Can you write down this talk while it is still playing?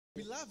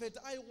Beloved,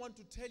 I want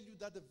to tell you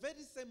that the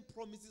very same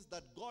promises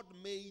that God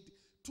made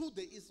to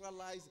the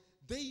Israelites,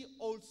 they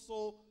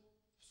also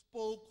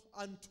spoke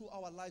unto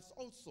our lives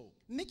also.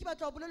 The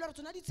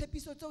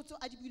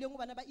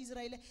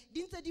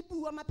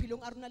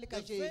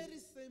very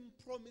same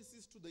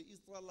promises to the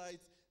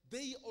Israelites,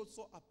 they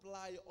also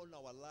apply on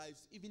our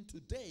lives even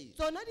today.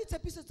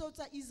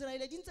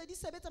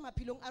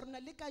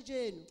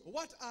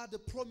 What are the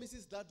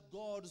promises that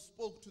God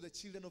spoke to the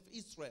children of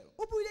Israel?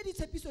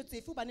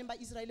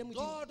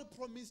 God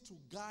promised to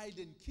guide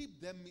and keep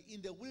them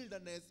in the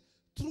wilderness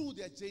through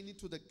their journey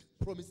to the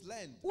promised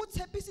land. God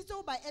says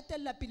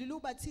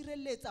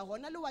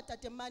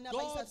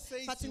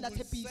He will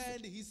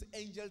send His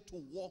angel to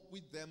walk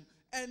with them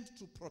and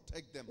to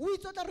protect them.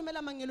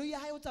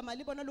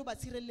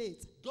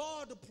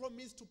 God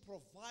promised to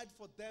provide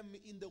for them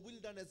in the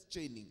wilderness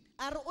journey.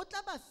 And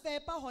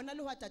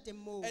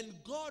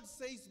God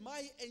says,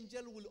 my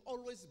angel will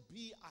always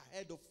be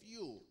ahead of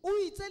you.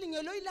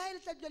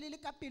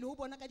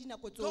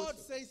 God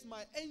says,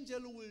 my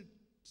angel will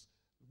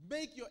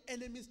make your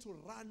enemies to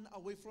run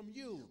away from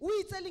you.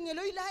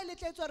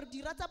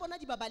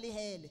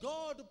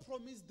 God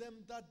promised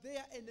them that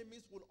their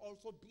enemies will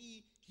also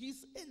be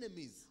His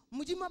enemies. So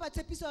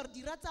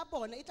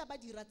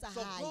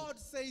God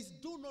says,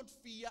 do not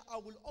fear, I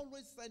will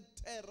always send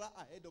terror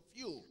ahead of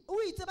you. I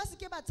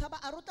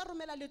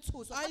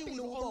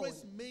will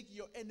always make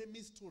your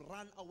enemies to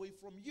run away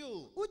from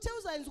you. And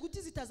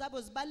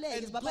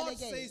God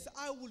says,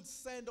 I will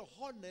send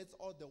hornets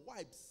or the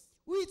wipes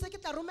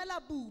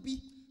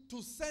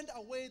to send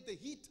away the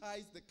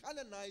Hittites, the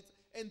Canaanites,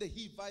 and the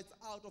Hivites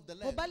out of the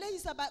land.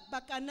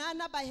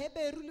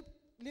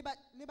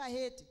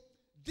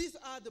 These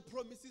are the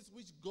promises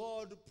which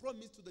God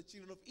promised to the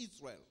children of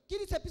Israel.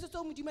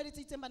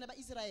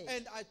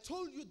 And I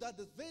told you that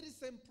the very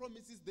same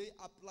promises they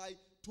apply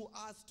to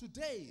us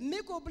today.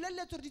 People,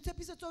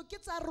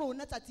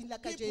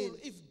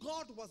 if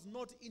God was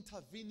not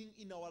intervening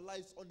in our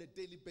lives on a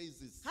daily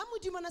basis, I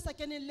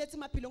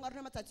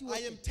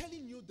am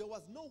telling you there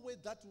was no way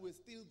that we're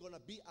still going to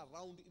be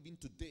around even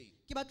today.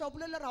 If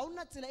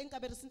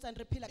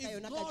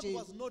God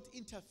was not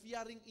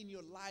interfering in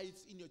your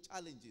lives, in your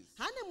challenges,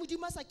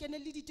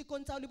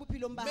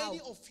 many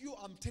of you,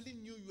 I'm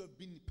telling you, you have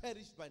been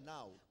perished by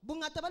now.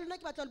 Many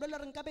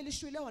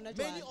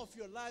of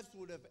your lives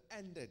would have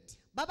ended.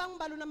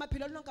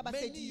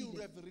 Many you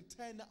would have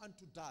returned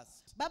unto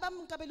dust.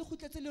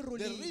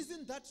 The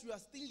reason that you are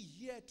still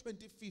here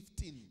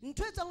 2015,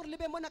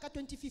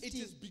 it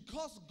is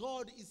because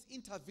God is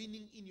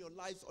intervening in your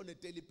lives on a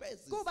daily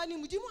basis.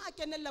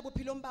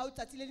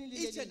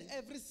 Each and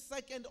every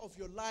second of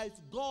your life,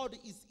 God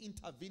is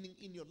intervening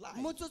in your life.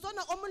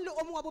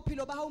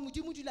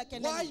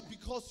 Why?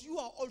 Because you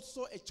are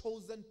also a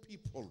chosen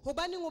people.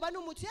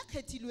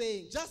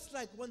 Just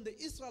like when the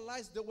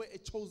Israelites, they were a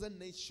chosen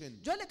nation.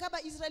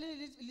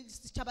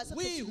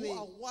 We who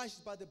are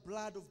washed by the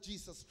blood of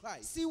Jesus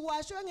Christ, we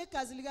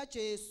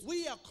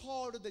are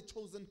called the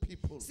chosen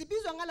people.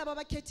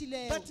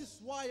 That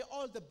is why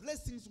all the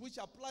blessings which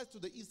apply to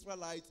the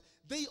Israelites,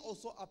 they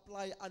also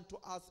apply unto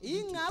us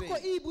today.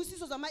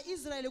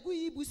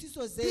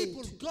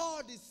 People,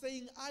 God is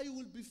saying, I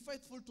will be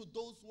faithful to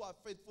those who are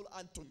faithful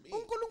unto me.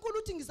 And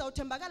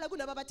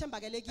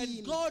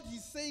God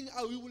is saying,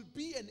 I will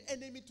be an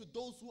enemy to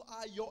those who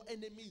are your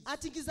enemies.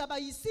 God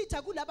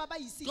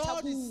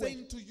is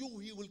saying to you,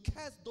 He will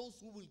curse those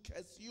who will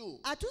curse you.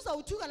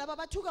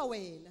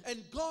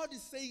 And God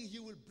is saying He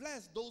will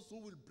bless those who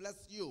will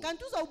bless you.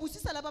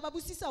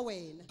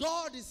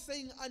 God is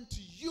saying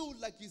unto you,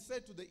 like He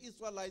said to the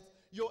Israelites,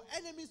 your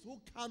enemies who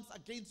comes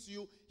against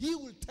you, He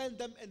will turn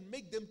them and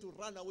make them to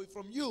run away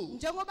from you.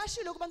 God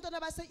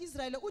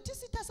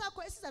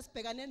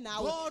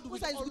will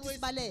always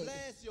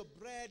bless your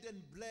bread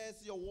and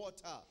bless your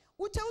water.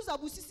 God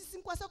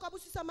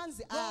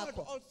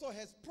also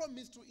has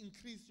promised to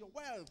increase your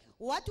wealth.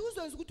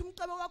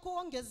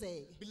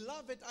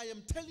 Beloved, I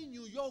am telling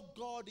you, your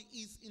God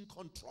is in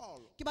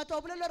control. You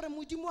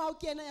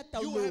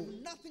have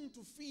nothing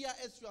to fear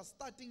as you are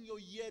starting your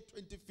year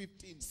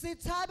 2015.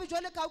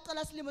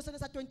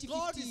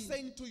 God is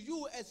saying to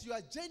you as you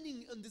are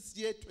journeying in this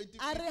year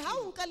 2015,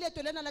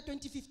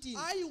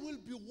 I will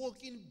be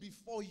walking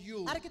before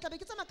you. I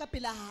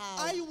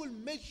will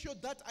make sure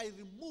that I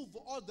remove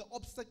all the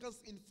obstacles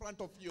in front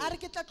of you. Every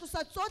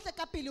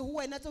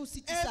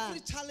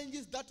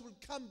challenges that will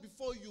come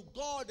before you,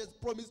 God has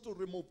promised to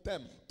remove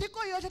them.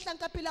 People,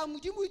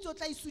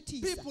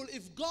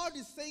 if God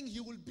is saying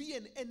He will be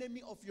an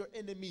enemy of your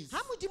enemies,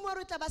 God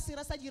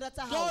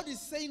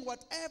is saying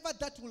whatever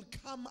that will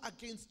come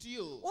against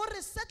you,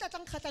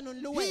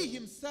 He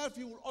Himself,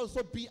 He will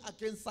also be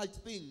against such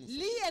things.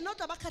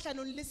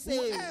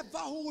 Whoever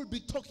who will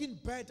be talking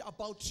bad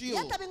about you,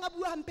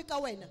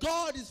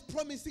 God is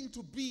promising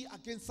to be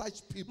against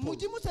such people. people.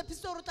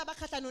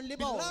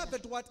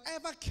 Beloved,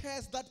 whatever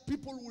cares that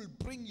people will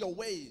bring your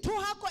way, in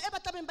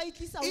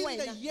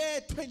the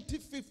year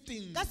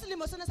 2015,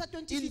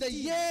 in the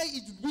year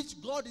in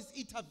which God is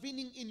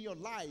intervening in your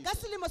life,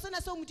 He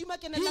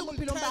will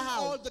turn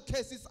all the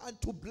cases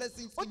unto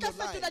blessings in your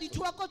life.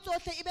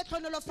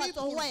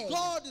 People,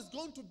 God is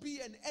going to be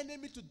an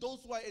enemy to those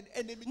who are an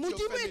enemy to your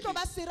family.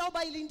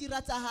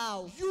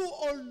 You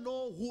all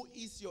know who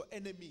is your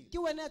enemy.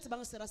 You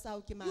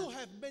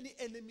have many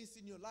enemies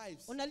in your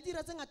lives. You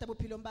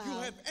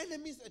have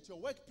enemies at your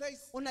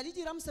workplace,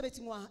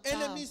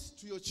 enemies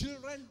to your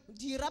children,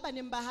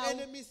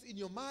 enemies in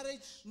your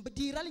marriage,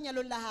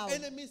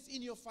 enemies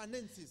in your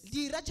finances.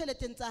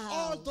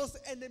 All those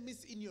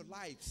enemies in your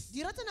lives,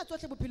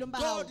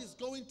 God is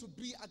going to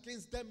be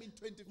against them in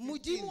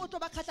 2015.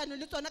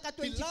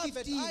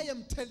 Beloved, I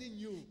am telling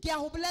you,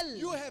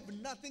 you have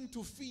nothing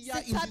to fear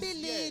in this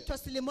year.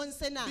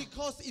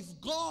 Because if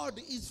God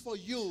is for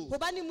you,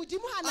 I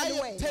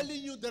am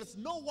telling you, there's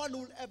no one who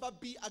will ever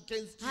be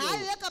against you.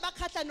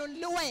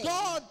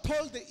 God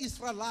told the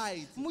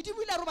Israelites,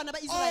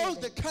 all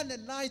the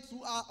Canaanites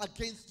who are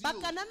against you, the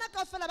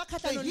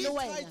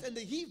Hittites and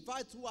the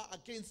Hivites who are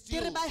against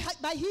you,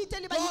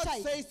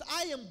 God says,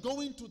 I am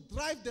going to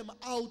drive them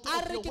out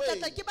of your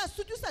way.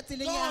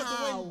 God,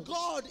 when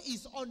God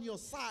is on your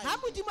side,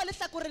 you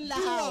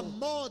are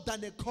more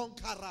than a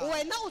conqueror.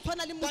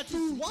 That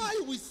is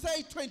why we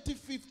say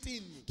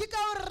 2015.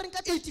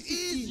 It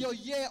is your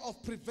year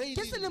of prevailing.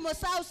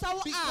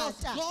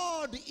 Because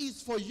God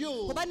is for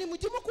you.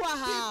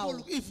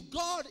 People, if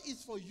God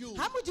is for you,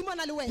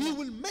 He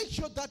will make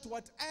sure that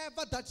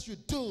whatever that you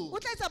do,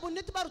 whatever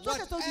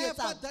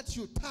that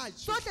you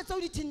touch,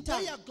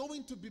 they are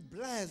going to be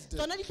blessed.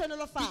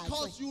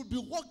 Because you will be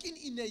walking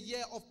in a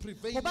year of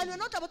prevailing. We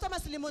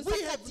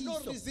have no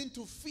reason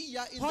to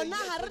fear in the year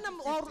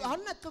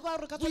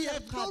 2015. We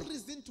have no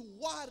reason to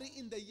worry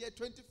in the year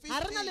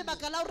 2015.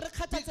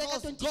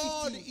 Because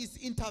God is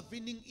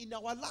intervening in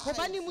our lives.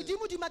 Are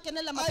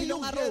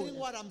you hearing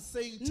what I'm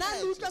saying,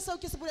 church?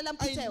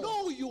 I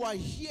know you are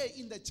here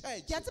in the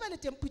church.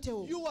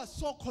 You are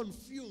so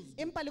confused.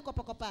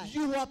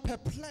 You are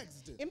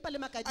perplexed.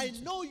 I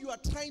know you are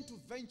trying to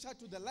venture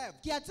to the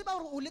left, but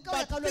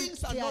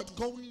things are not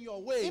going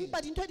your way. You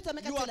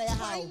are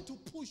trying to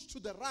push to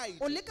the right,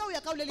 but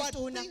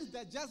things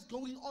are just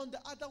going on the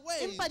other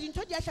way. But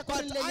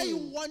I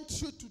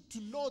want you to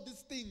know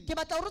this thing.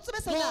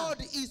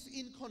 God is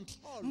in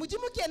control.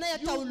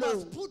 You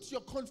must put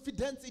your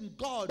confidence in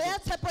God.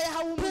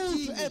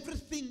 Put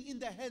everything in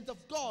the hands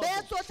of God.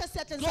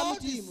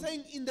 God is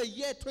saying in the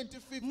year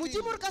 2015,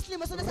 roll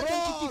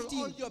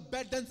all your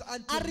burdens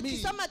unto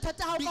me,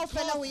 because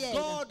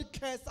God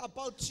cares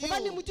about you.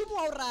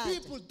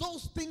 People,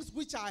 those things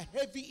which are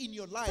heavy in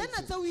your life,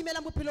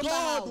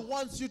 God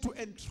wants you to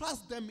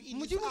entrust them in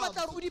His arms,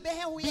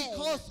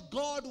 because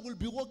God will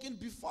be walking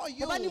before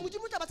you. People,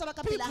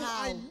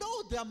 I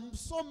know there are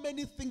so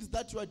many things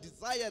that you are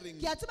desiring.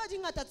 There are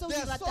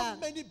so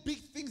many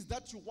big things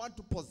that you want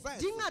to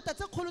possess.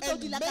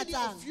 And many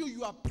of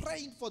you are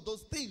praying for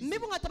those things.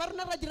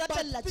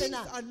 But things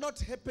are not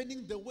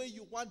happening the way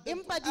you want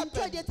them to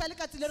happen.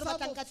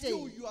 Some of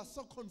you are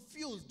so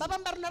confused.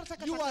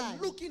 You are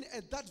looking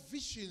at that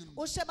vision and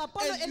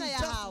you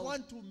just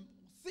want to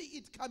see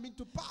it coming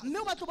to pass.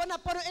 But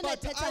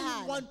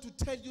I want to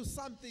tell you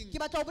something.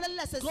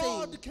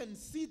 God can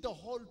see the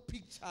whole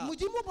picture.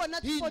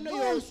 He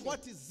knows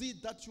what is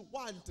it that you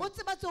want.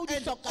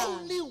 And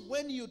only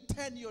when you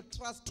turn your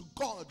trust to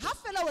God,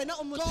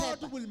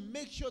 God will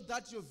make sure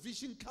that your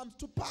vision comes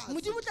to pass. You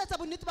know,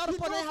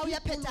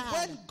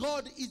 when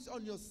God is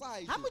on your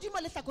side, God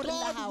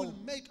will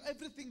make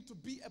everything to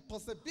be a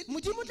possibility in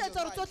your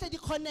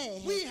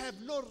life. We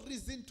have no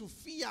reason to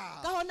fear.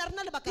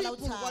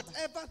 People,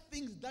 whatever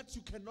things that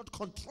you cannot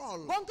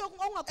control,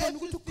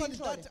 everything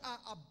that are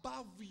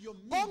above your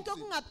means,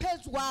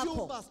 you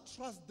must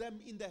trust them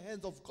in the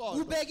hands of God.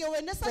 For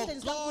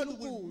God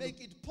will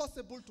make it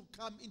possible to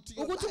come into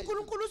your life.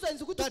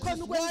 That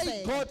is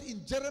why God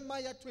in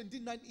Jeremiah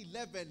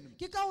 29:11,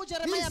 He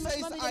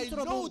says, I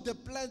know the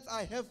plans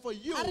I have for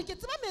you. Plans to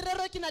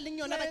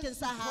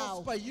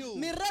prosper you.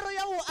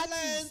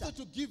 Plans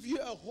to give you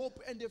a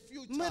hope and a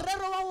future.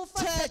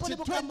 Church, in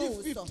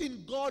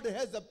 2015, God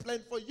has a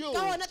plan for you.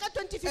 And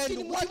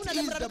what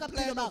is the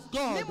plan of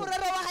God?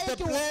 The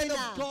plan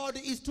of God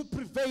is to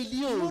prevail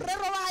you.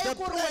 The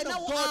plan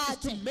of God is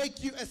to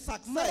make you a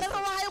success. The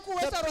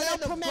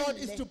plan of God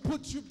is to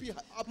put you in the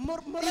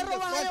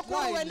front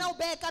line.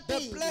 The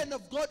plan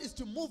of God is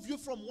to move you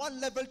from one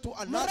level to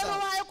another.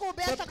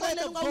 The plan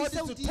of God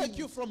is to take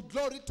you from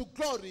glory to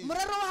glory.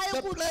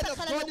 The plan of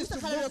God is to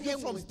move you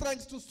from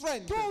strength to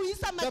strength.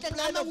 The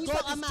plan of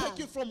God is to take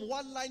you from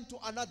one line to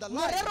another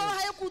line.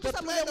 The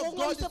plan of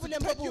God is to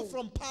take you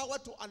from power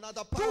to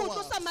another power.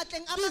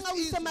 This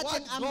is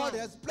what God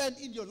has planned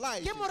in your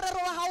life.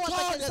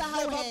 God has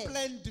never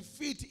planned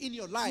defeat in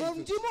your life.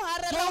 God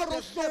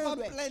has never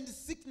planned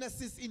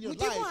sicknesses in your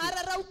life.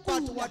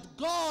 But what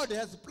God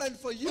has planned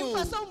for you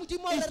is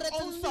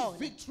only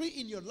victory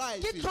in your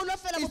life. It's only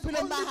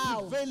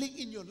prevailing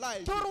in your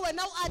life.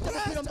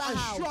 Rest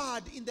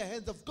assured in the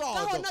hands of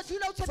God.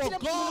 For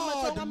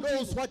God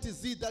knows what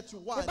is it that you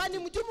want. People,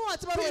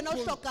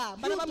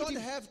 you don't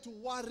have to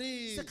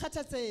worry.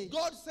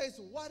 God says,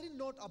 worry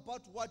not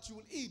about what you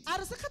will eat.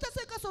 Worry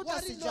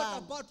not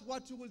about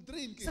what you will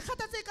drink. Even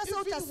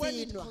when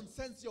it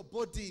concerns your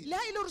body,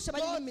 God says,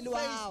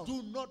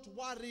 do not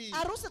worry.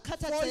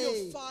 For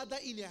your Father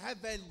in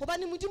heaven, He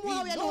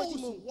knows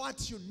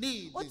what you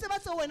need.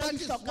 That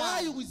is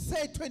why we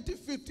say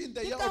 2015,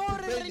 the year of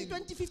prevailing.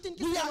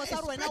 We are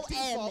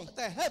expecting for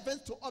the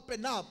heavens to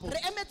open up.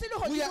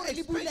 We are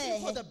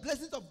expecting for the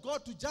blessings of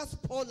God to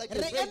just pour like a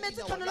rain in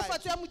our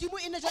life.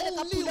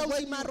 Only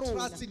when you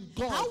trust in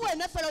God,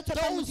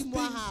 those things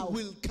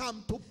will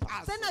come to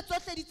pass.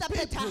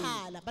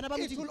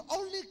 It will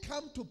only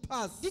come to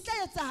pass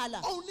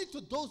only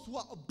to those who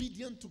are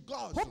obedient to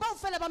God.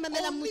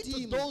 Only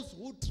to those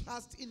who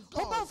trust in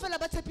God.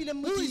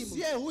 Who is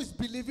here who is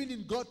believing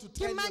in God to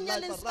turn your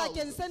life around?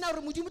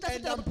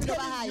 And I'm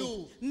telling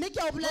you,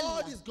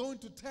 God is going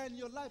to turn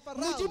your life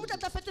around. In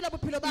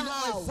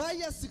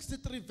Isaiah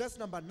 63 verse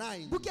number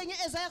 9, God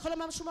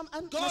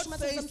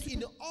says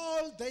in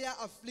all their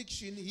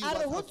affliction He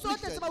was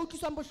afflicted.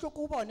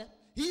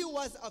 He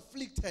was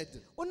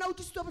afflicted, and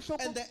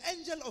the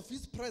angel of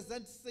His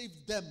presence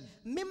saved them.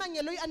 In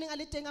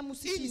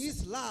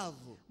His love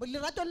and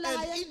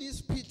in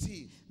His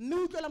pity, He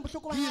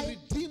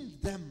redeemed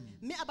them,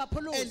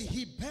 and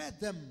He bare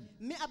them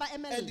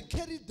and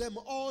carried them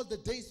all the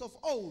days of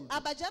old.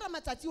 In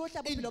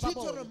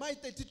Deuteronomy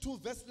 32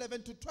 verse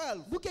 11 to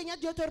 12,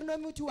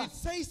 it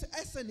says,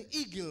 as an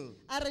eagle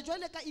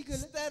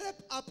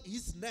stirreth up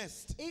his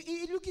nest,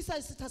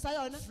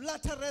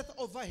 fluttereth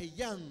over her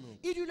young,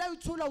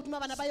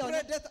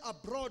 spreadeth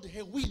abroad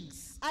her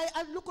wings,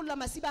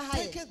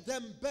 taketh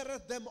them,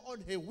 beareth them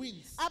on her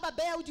wings. So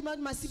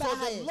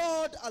the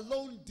Lord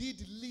alone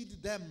did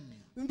lead them,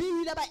 and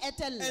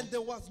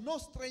there was no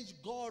strange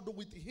God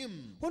with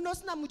him.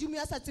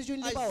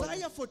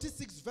 Isaiah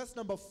 46 verse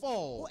number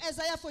 4, it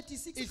says,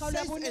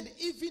 and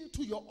even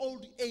to your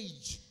old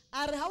age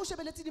I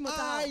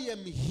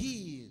am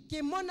He,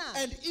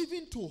 and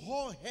even to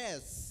hoar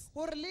hairs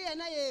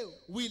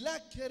will I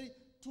carry,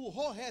 to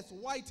hoar hairs,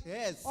 white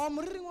hairs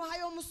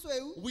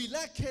will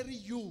I carry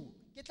you.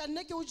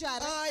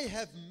 I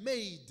have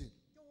made,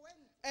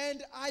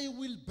 and I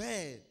will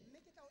bear,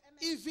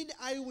 even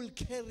I will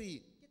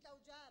carry,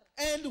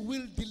 and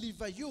will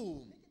deliver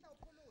you.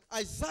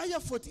 Isaiah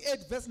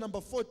 48 verse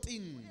number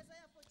 14,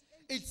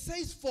 it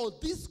says, for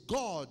this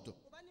God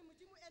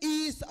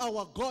is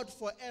our God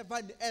forever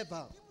and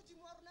ever.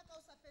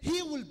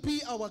 He will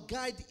be our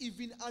guide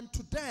even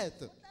unto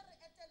death.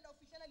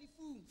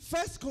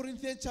 1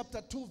 Corinthians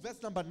chapter 2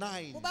 verse number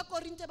 9,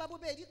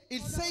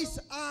 it says,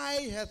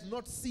 eye has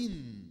not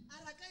seen,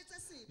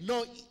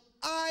 no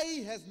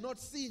eye has not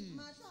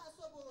seen,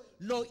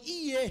 no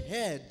ear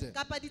heard,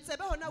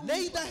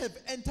 neither have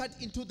entered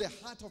into the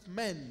heart of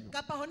man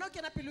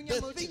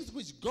the things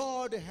which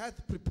God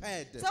hath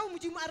prepared for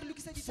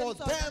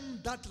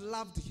them that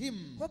loved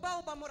Him.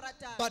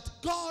 But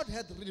God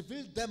hath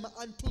revealed them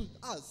unto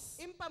us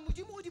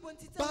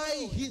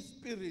by His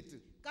Spirit.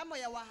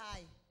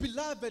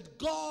 Beloved,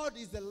 God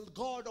is a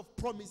God of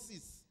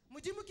promises.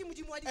 And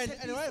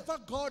whenever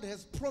God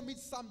has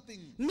promised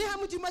something,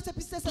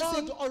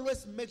 God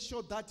always makes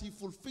sure that He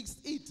fulfills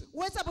it.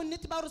 People,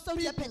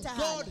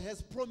 God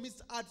has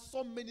promised us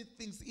so many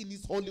things in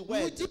His holy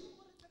word.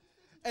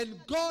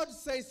 And God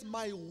says,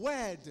 my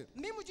word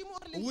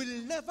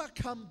will never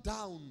come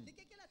down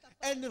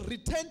and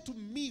return to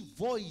me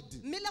void,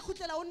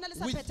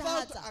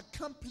 without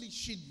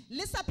accomplishing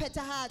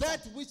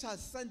that which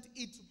has sent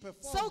it to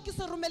perform.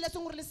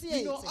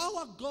 You know,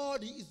 our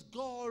God is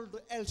God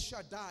El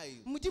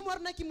Shaddai,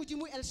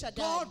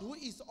 God who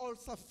is all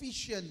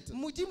sufficient.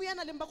 People,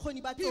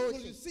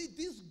 you see,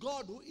 this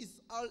God who is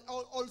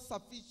all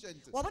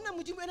sufficient,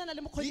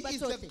 He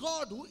is the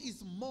God who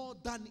is more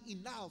than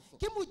enough.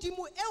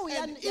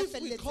 And if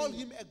we call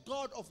Him a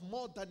God of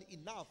more than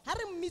enough,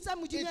 it means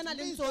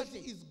that He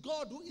is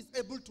God who is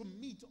able to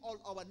meet all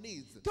our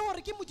needs.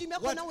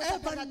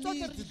 Whatever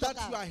needs that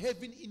you are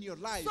having in your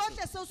life,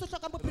 rest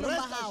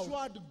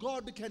assured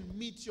God can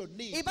meet your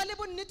needs.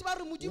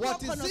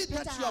 What is it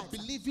that you are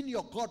believing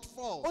your God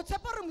for? Rest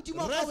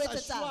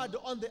assured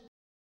on the